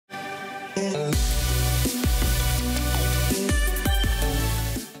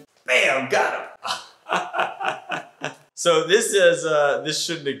Bam, got him. So this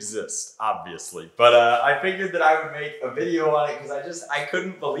shouldn't exist, obviously, but I figured that I would make a video on it because I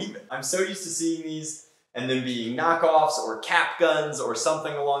couldn't believe it. I'm so used to seeing these and then being knockoffs or cap guns or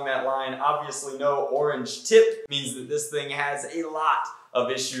something along that line. Obviously no orange tip means that this thing has a lot of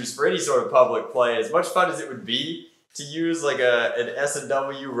issues for any sort of public play. As much fun as it would be to use like an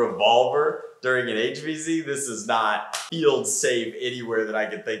S&W revolver during an HVZ, this is not field safe anywhere that I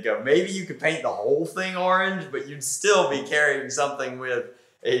can think of. Maybe you could paint the whole thing orange, but you'd still be carrying something with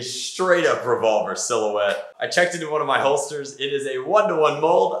a straight up revolver silhouette. I checked into one of my holsters. It is a 1-to-1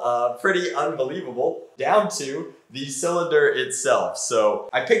 mold, pretty unbelievable, down to the cylinder itself. So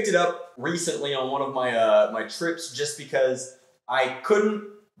I picked it up recently on one of my, my trips just because I couldn't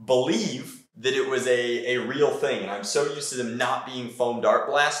believe that it was a real thing. And I'm so used to them not being foam dart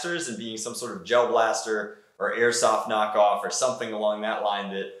blasters and being some sort of gel blaster or airsoft knockoff or something along that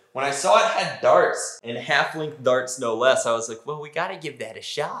line, that when I saw it had darts, and half-length darts no less, I was like, well, we gotta give that a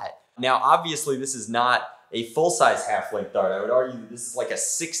shot. Now, obviously this is not a full-size half-length dart. I would argue that this is like a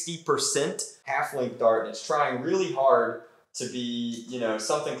 60% half-length dart, and it's trying really hard to be, you know,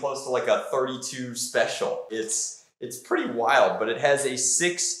 something close to like a 32 special. It's pretty wild, but it has a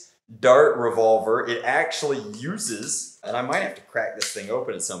 6-dart revolver. It actually uses, and I might have to crack this thing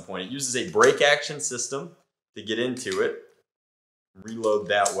open at some point, it uses a break action system to get into it. Reload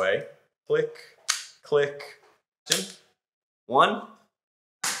that way. Click, click, 1,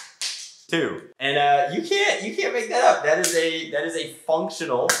 2. And you can't make that up. That is a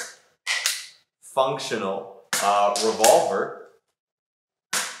functional revolver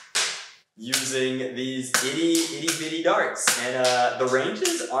using these itty bitty darts. And the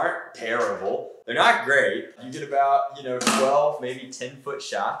ranges aren't terrible. They're not great. You get about, you know, 12, maybe 10-foot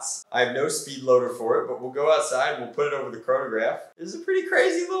shots. I have no speed loader for it, but we'll go outside, we'll put it over the chronograph. This is a pretty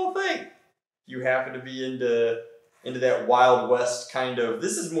crazy little thing. If you happen to be into that Wild West kind of,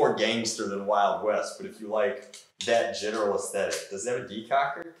 this is more gangster than Wild West, but if you like that general aesthetic. Does it have a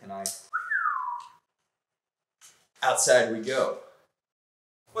decocker? Can I? Outside we go.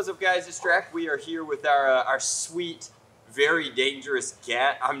 What's up, guys? It's Drac. We are here with our sweet, very dangerous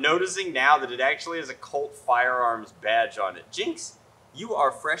gat. I'm noticing now that it actually has a Colt Firearms badge on it. Jinx, you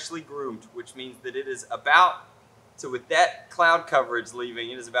are freshly groomed, which means that it is about to, with that cloud coverage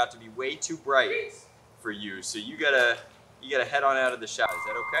leaving, it is about to be way too bright for you. So you gotta head on out of the shot. Is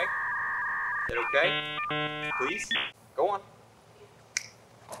that okay? Is that okay? Please? Go on.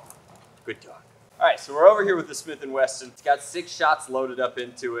 Good dog. All right, so we're over here with the Smith & Wesson. It's got 6 shots loaded up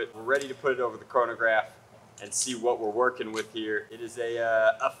into it. We're ready to put it over the chronograph and see what we're working with here. It is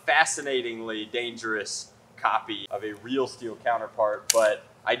a fascinatingly dangerous copy of a real steel counterpart, but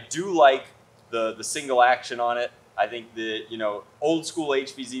I do like the single action on it. I think that, you know, old school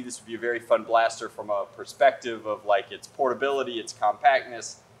HVZ, this would be a very fun blaster from a perspective of like its portability, its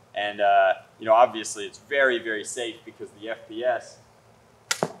compactness, and you know, obviously it's very, very safe because the FPS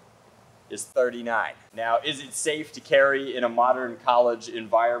is 39. Now, is it safe to carry in a modern college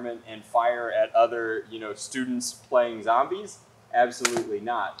environment and fire at other, you know, students playing zombies? Absolutely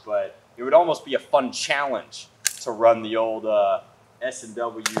not, but it would almost be a fun challenge to run the old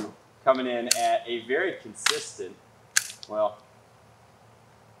S&W coming in at a very consistent, well,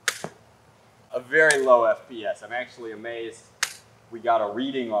 a very low FPS. I'm actually amazed we got a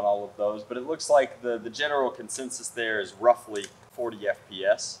reading on all of those, but it looks like the general consensus there is roughly 40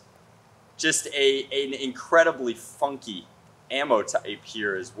 FPS. Just an incredibly funky ammo type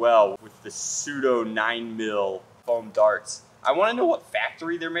here as well with the pseudo 9mm foam darts. I want to know what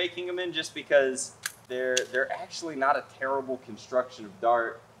factory they're making them in, just because they're actually not a terrible construction of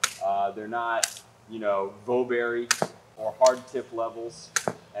dart. They're not, you know, Vauberry or hard tip levels,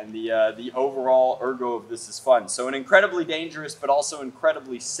 and the overall ergo of this is fun. So an incredibly dangerous but also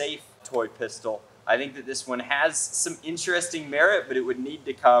incredibly safe toy pistol. I think that this one has some interesting merit, but it would need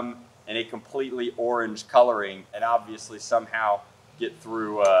to come in a completely orange coloring and obviously somehow get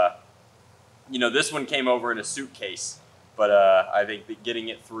through, you know, this one came over in a suitcase, but I think that getting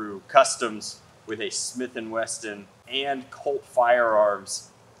it through customs with a Smith & Wesson and Colt Firearms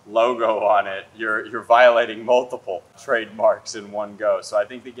logo on it, you're violating multiple trademarks in one go. So I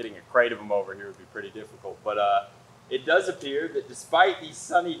think that getting a crate of them over here would be pretty difficult. But it does appear that despite the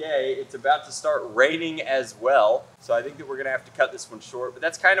sunny day, it's about to start raining as well. So I think that we're gonna have to cut this one short, but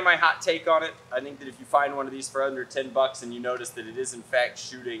that's kind of my hot take on it. I think that if you find one of these for under 10 bucks and you notice that it is in fact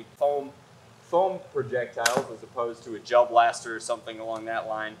shooting foam projectiles as opposed to a gel blaster or something along that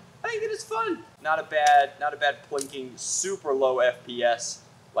line, I think that it's fun. Not a bad plinking, super low FPS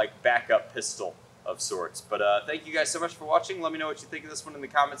like backup pistol of sorts. But thank you guys so much for watching. Let me know what you think of this one in the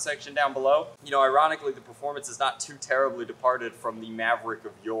comment section down below. You know, ironically, the performance is not too terribly departed from the Maverick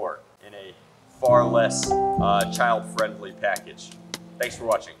of yore in a far less child-friendly package. Thanks for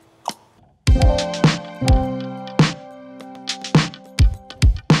watching.